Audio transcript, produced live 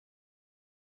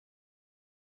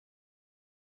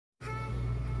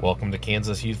Welcome to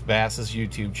Kansas Youth Bass's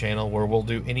YouTube channel, where we'll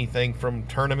do anything from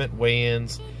tournament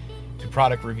weigh-ins to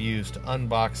product reviews to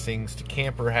unboxings to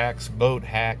camper hacks, boat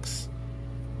hacks,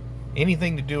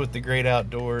 anything to do with the great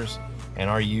outdoors and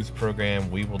our youth program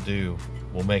we will do.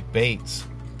 We'll make baits,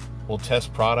 we'll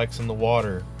test products in the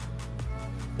water,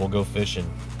 we'll go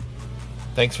fishing.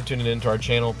 Thanks for tuning into our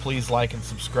channel. Please like and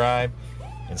subscribe,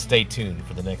 and stay tuned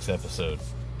for the next episode.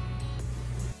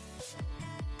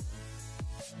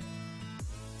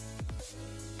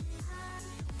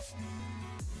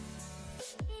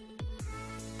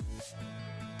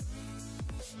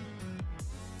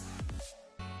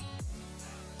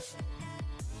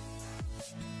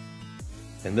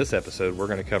 In this episode, we're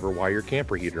going to cover why your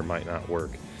camper heater might not work.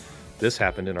 This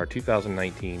happened in our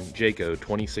 2019 Jayco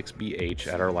 26BH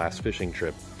at our last fishing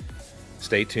trip.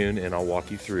 Stay tuned and I'll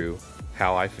walk you through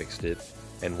how I fixed it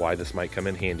and why this might come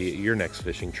in handy at your next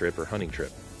fishing trip or hunting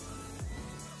trip.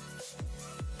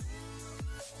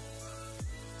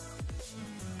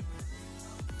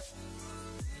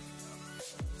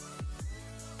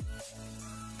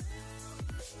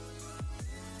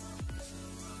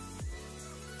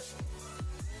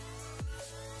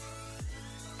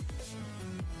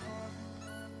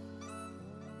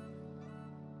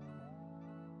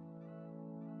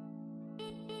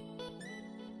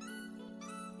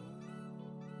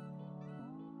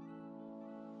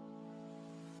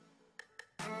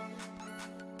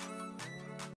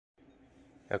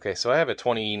 Okay, so I have a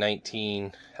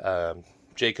 2019 Jayco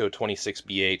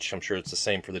 26BH. I'm sure it's the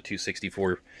same for the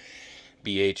 264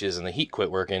 BHs, and the heat quit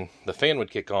working. The fan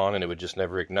would kick on and it would just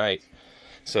never ignite.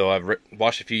 So I've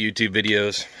watched a few YouTube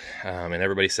videos, and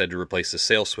everybody said to replace the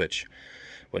sail switch.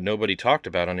 What nobody talked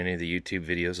about on any of the YouTube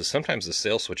videos is sometimes the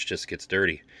sail switch just gets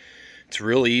dirty. It's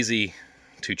real easy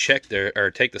to check there,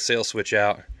 or take the sail switch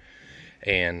out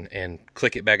and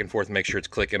click it back and forth and make sure it's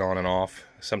clicking on and off.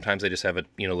 Sometimes they just have a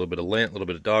little bit of lint, a little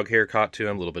bit of dog hair caught to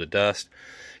them, a little bit of dust.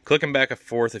 Click them back and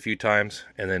forth a few times,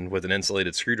 and then with an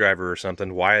insulated screwdriver or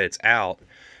something, while it's out,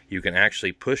 you can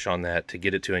actually push on that to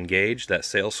get it to engage that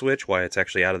sail switch while it's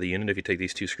actually out of the unit if you take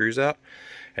these two screws out,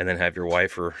 and then have your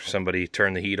wife or somebody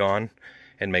turn the heat on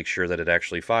and make sure that it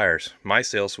actually fires. My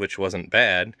sail switch wasn't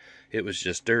bad, it was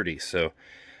just dirty. So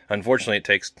unfortunately, it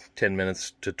takes 10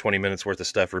 minutes to 20 minutes worth of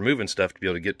stuff, removing stuff, to be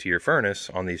able to get to your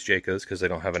furnace on these Jaycos, because they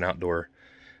don't have an outdoor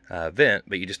vent.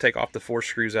 But you just take off the 4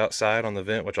 screws outside on the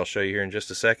vent, which I'll show you here in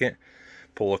just a second.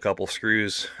 Pull a couple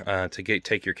screws to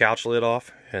take your couch lid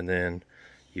off, and then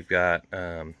you've got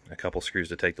a couple screws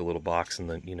to take the little box and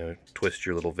then twist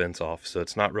your little vents off. So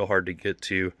it's not real hard to get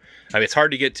to. I mean, it's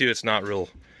hard to get to. It's not real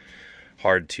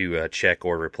hard to check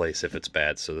or replace if it's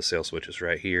bad. So the sail switch is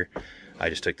right here. I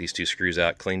just took these 2 screws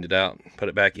out, cleaned it out, put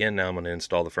it back in. Now I'm going to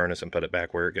install the furnace and put it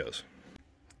back where it goes.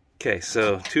 Okay,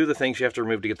 so 2 of the things you have to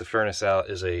remove to get the furnace out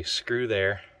is a screw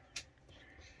there,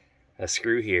 a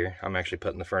screw here. I'm actually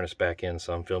putting the furnace back in,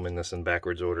 so I'm filming this in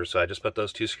backwards order. So I just put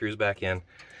those 2 screws back in.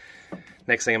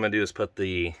 Next thing I'm going to do is put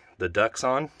the ducts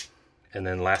on. And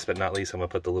then last but not least, I'm going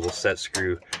to put the little set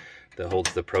screw that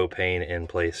holds the propane in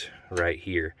place right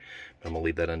here. I'm going to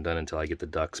leave that undone until I get the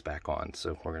ducts back on.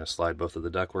 So we're going to slide both of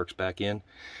the ductworks back in.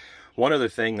 One other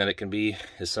thing that it can be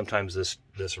is sometimes this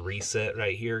reset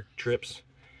right here trips.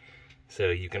 So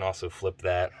you can also flip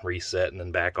that, reset, and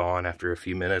then back on after a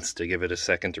few minutes to give it a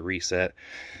second to reset.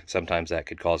 Sometimes that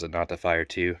could cause it not to fire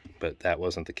too, but that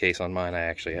wasn't the case on mine. I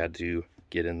actually had to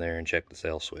get in there and check the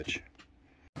sail switch.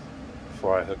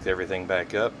 Before I hooked everything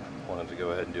back up, I wanted to go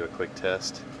ahead and do a quick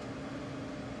test.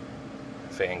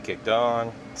 Fan kicked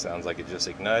on, sounds like it just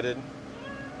ignited.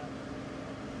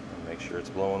 Make sure it's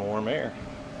blowing warm air.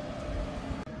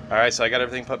 Alright, so I got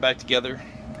everything put back together.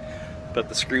 Put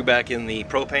the screw back in the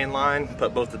propane line,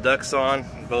 put both the ducts on,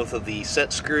 both of the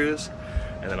set screws,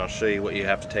 and then I'll show you what you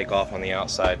have to take off on the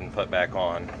outside and put back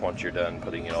on once you're done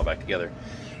putting it all back together.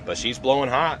 But she's blowing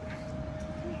hot.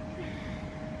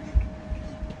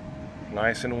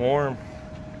 Nice and warm.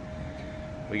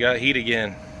 We got heat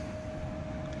again.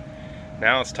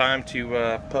 Now it's time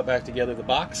to put back together the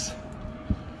box.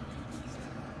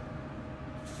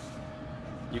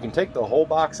 You can take the whole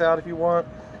box out if you want.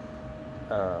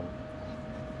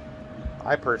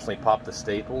 I personally pop the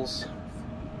staples.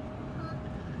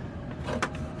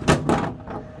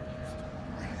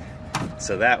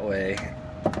 So that way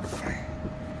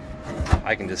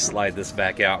I can just slide this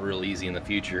back out real easy in the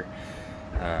future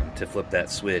to flip that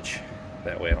switch.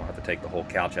 That way I don't have to take the whole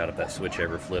couch out if that switch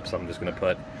ever flips. I'm just going to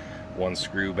put 1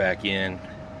 screw back in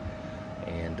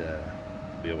and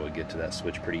be able to get to that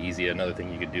switch pretty easy. Another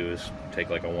thing you could do is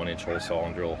take like a 1-inch hole saw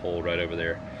and drill a hole right over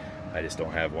there. I just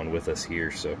don't have one with us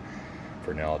here, so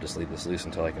for now I'll just leave this loose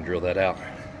until I can drill that out.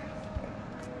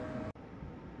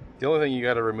 The only thing you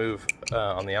got to remove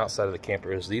on the outside of the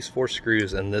camper is these 4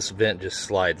 screws, and this vent just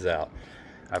slides out.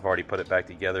 I've already put it back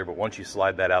together, but once you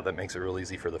slide that out, that makes it real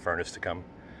easy for the furnace to come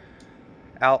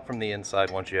out from the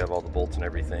inside once you have all the bolts and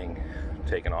everything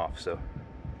taken off. So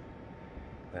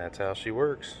that's how she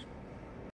works.